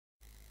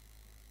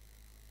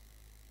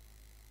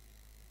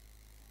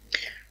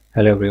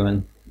Hello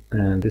everyone,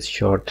 and this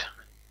short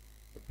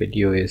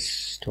video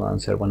is to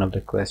answer one of the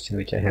questions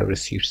which I have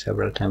received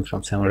several times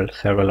from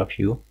several of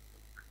you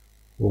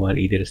who are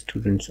either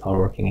students or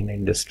working in the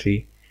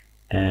industry,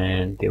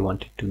 and they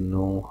wanted to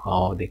know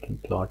how they can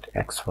plot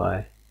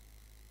XY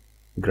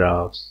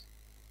graphs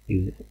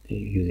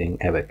using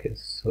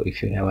ABAQUS. So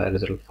if you have a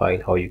result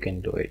file, how you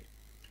can do it.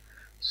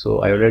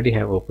 So I already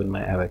have opened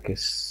my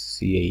ABAQUS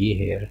CAE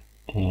here,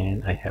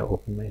 and I have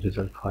opened my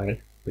result file,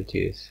 which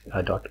is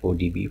a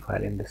 .odb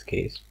file in this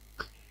case.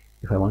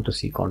 If I want to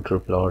see contour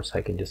plots,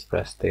 I can just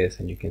press this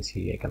and you can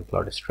see I can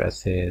plot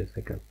stresses,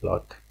 I can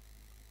plot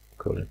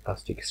equivalent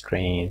plastic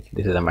strains.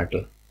 This is a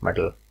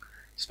metal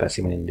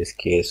specimen in this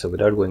case. So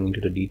without going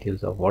into the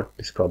details of what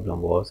this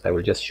problem was, I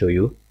will just show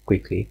you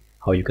quickly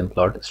how you can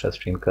plot a stress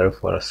strain curve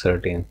for a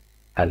certain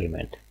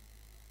element.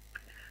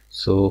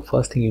 So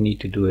first thing you need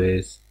to do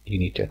is you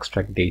need to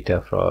extract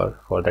data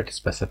for that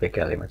specific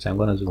element. So I'm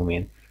going to zoom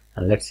in,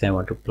 and let's say I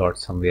want to plot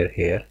somewhere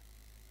here.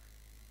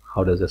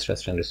 How does the stress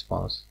strain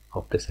response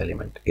of this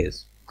element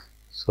is?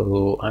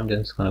 So I'm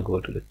just going to go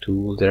to the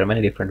tool. There are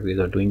many different ways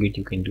of doing it.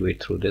 You can do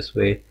it through this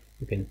way.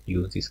 You can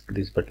use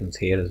these buttons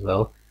here as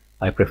well.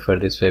 I prefer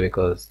this way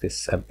because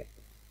this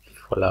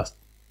for last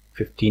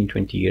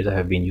 15-20 years I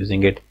have been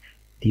using it.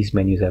 These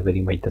menus are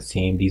very much the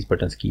same. These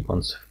buttons keep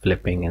on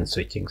flipping and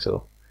switching,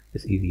 so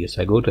it's easier.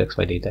 So I go to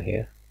XY data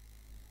here,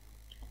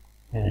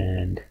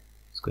 and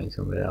it's going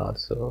somewhere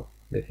else. So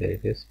here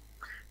it is.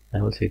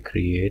 I will say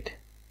create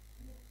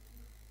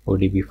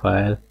ODB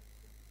file,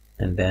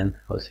 and then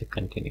I'll say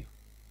continue.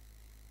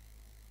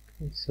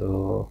 Okay,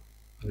 so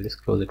I'll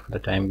just close it for the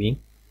time being,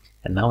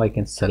 and now I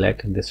can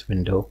select in this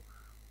window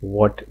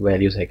what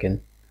values I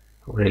can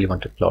really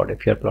want to plot.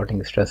 If you are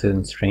plotting stresses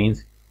and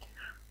strains,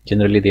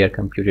 generally they are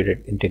computed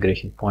at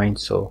integration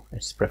points, so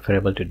it's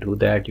preferable to do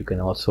that. You can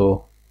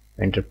also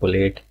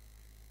interpolate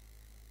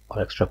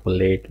or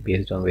extrapolate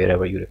based on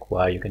wherever you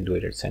require. You can do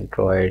it at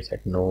centroids,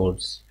 at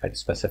nodes, at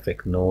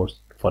specific nodes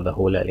for the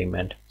whole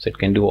element. So it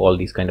can do all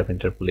these kind of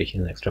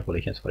interpolations and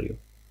extrapolations for you.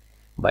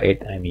 By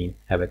it I mean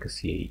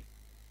ABAQUS CAE.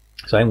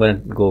 So I'm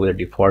going to go with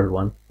the default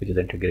one, which is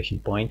the integration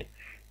point,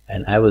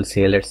 and I will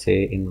say, let's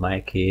say in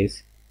my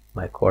case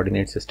my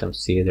coordinate system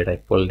says that I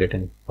pulled it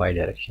in Y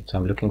direction. So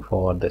I'm looking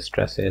for the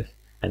stresses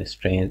and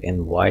strains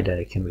in Y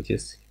direction, which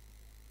is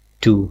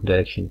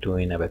direction 2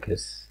 in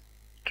ABAQUS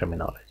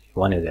terminology.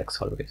 One is X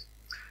always,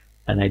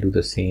 and I do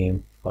the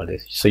same for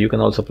this. So you can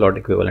also plot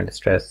equivalent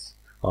stress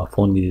or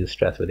phone measure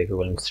stress with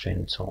equivalent strain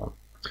and so on.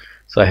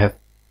 So I have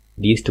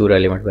these two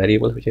relevant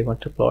variables which I want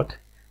to plot,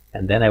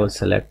 and then I will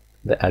select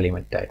the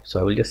element type. So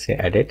I will just say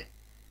edit,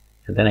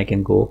 and then I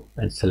can go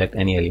and select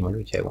any element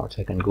which I want.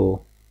 So I can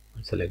go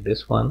and select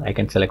this one. I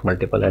can select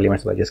multiple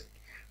elements by just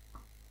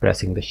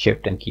pressing the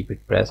shift and keep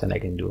it pressed, and I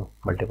can do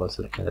multiple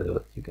selections as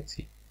well, you can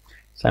see.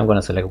 So I'm going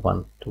to select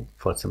one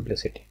for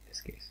simplicity in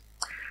this case.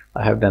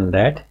 I have done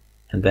that,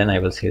 and then I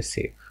will say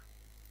save.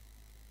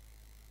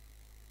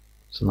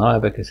 So now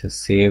ABAQUS has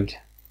saved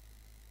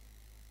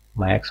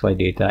my XY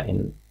data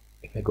in.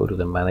 If I go to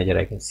the manager,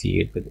 I can see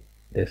it with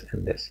this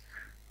and this.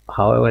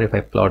 However, if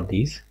I plot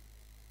these,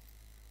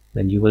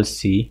 then you will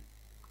see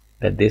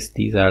that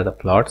these are the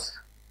plots,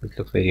 which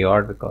looks very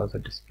odd because the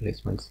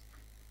displacements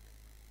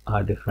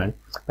are different.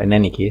 But in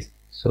any case,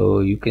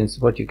 so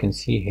what you can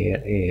see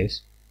here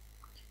is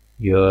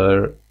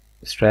your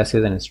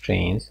stresses and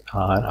strains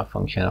are a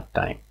function of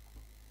time.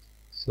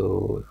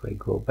 So if I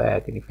go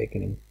back, and if I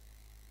can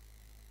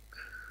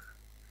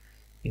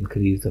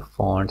increase the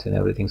fonts and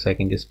everything, so I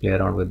can just play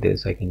around with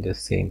this. I can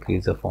just say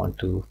increase the font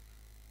to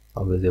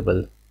a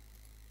visible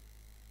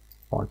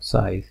font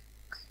size,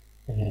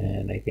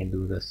 and I can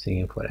do the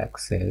same for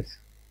access,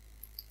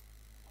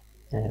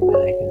 and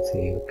then I can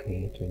say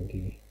okay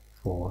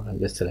 24. I'm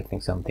just selecting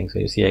something, so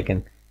you see I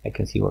can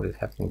see what is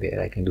happening there.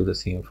 I can do the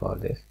same for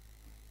this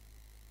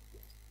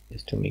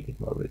just to make it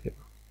more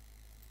visible,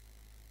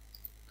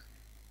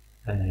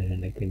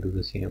 and I can do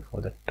the same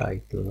for the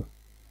title.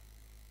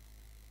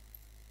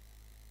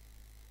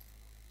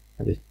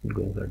 I'm just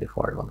going for the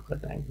default one for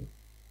the time being.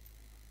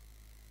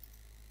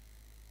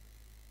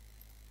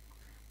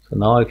 So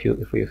now if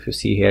you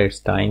see here,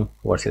 it's time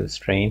versus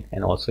strain,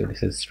 and also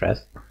this is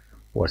stress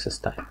versus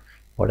time.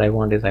 What I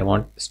want is I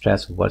want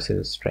stress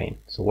versus strain.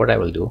 So what I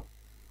will do,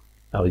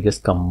 I will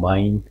just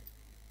combine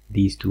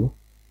these two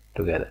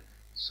together.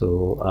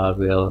 So I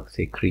will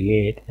say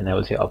create, and I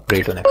will say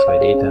operate on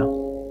XY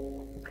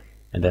data,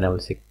 and then I will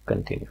say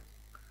continue.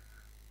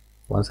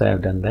 Once I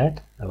have done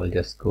that, I will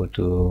just go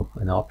to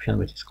an option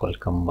which is called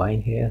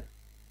combine here,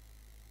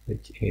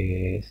 which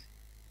is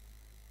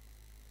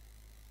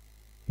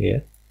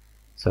here.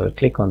 So I'll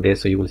click on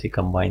this, so you will see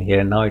combine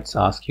here. Now it's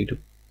asked you to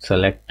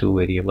select two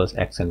variables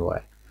X and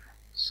Y.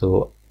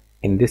 So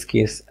in this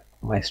case,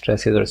 my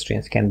stresses or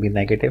strains can be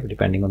negative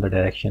depending on the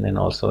direction, and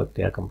also if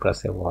they are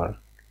compressive or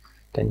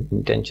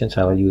tension.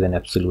 So I will use an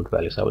absolute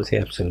value. So I will say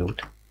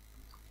absolute,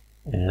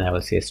 and I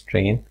will say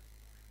strain,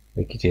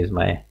 which is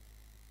my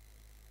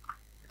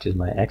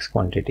X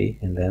quantity,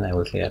 and then I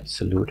will say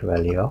absolute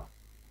value of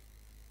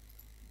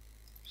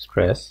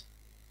stress,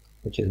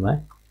 which is my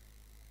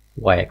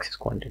y-axis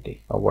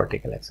quantity or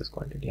vertical axis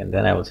quantity, and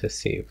then I will say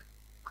save.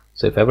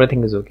 So if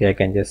everything is okay, I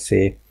can just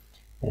say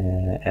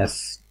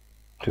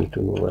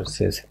S22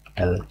 versus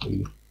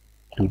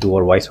LE22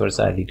 or vice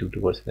versa,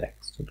 LE22 versus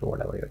X22,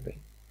 whatever you're doing.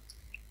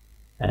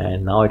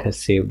 And now it has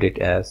saved it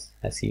as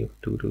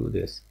SE22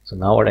 this. So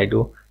now what I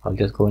do, I'll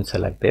just go and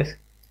select this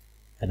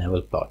and I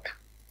will plot.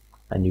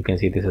 And you can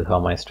see this is how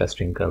my stress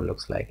strain curve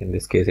looks like. In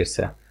this case, it's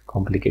a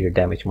complicated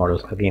damage model.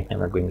 Again, I'm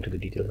not going into the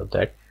details of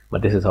that,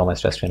 but this is how my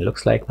stress strain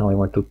looks like. Now I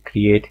want to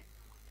create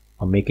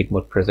or make it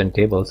more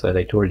presentable. So as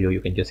I told you,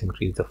 you can just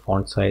increase the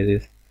font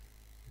sizes,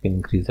 you can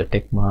increase the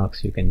tick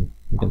marks, you can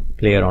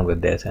play around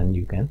with this, and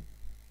you can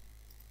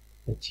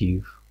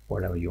achieve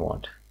whatever you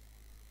want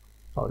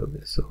out of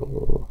this.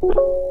 So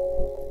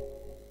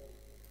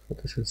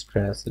this is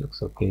stress, it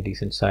looks okay,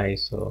 decent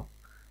size. So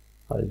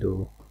I'll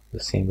do the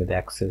same with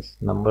axis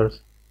numbers,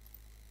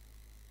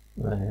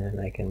 and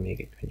I can make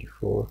it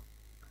 24.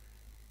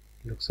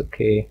 It looks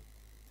okay.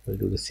 I'll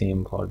do the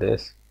same for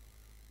this,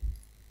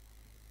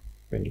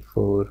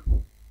 24,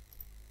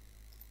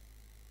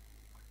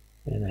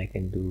 and I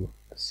can do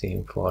the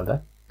same for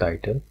the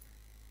title.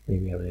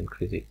 Maybe I will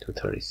increase it to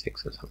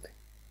 36 or something.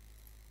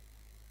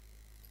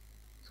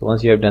 So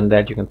once you have done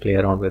that, you can play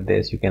around with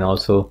this. You can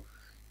also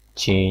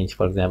change,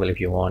 for example, if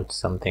you want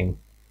something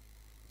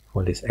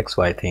for this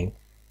XY thing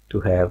to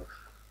have,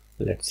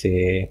 let's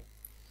say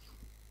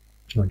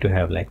you want to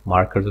have like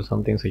markers or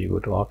something, so you go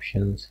to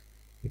options,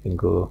 you can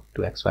go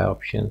to XY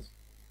options,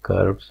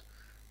 curves,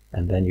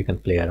 and then you can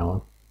play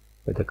around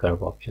with the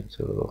curve option.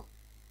 So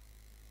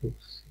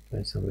oops,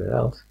 went somewhere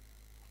else.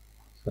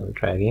 So I'll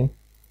try again.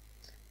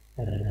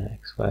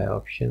 XY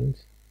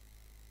options,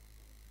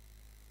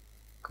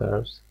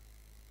 curves,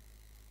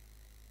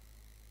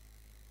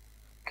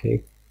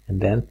 okay,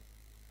 and then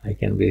I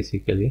can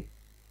basically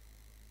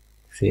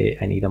say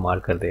I need a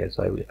marker there.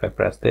 So if I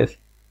press this,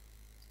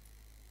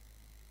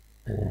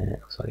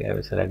 sorry, I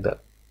will select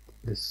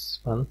this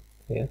one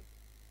here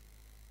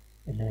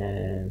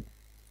and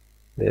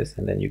this,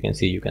 and then you can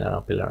see you can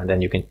unpill, and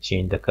then you can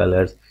change the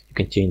colors, you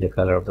can change the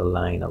color of the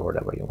line or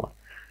whatever you want.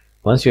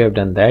 Once you have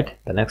done that,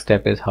 the next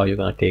step is how you're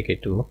going to take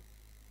it to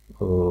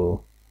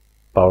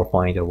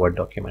PowerPoint or Word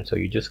document. So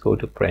you just go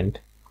to print,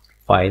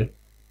 file,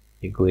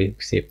 you go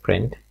say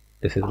print.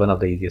 This is one of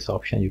the easiest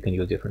options. You can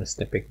use different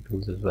snippet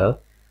tools as well,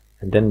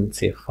 and then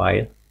say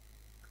file,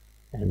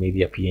 and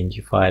maybe a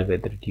PNG file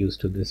with reduce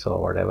to this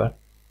or whatever,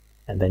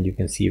 and then you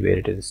can see where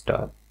it is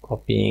start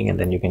copying, and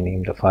then you can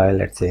name the file,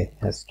 let's say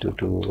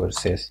S22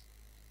 versus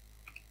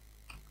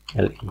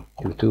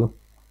LE22,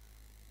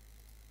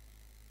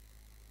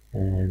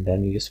 and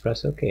then you just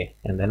press OK.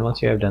 And then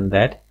once you have done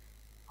that,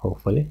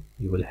 hopefully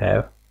you will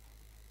have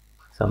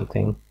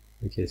something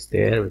which is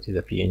there, which is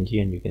a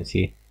PNG, and you can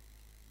see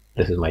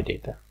this is my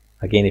data.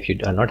 Again, if you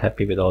are not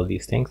happy with all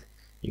these things,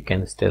 you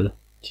can still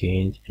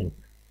change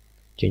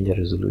the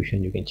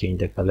resolution, you can change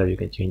the color, you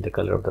can change the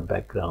color of the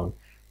background,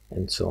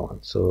 and so on.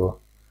 So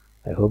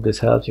I hope this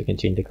helps. You can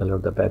change the color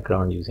of the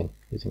background using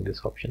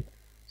this option.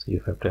 So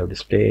you have to have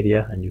display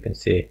area, and you can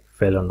say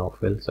fill or no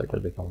fill, so it will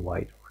become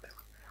white or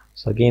whatever.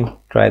 So again,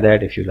 try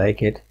that if you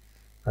like it.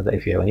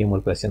 If you have any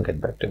more questions,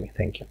 get back to me.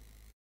 Thank you.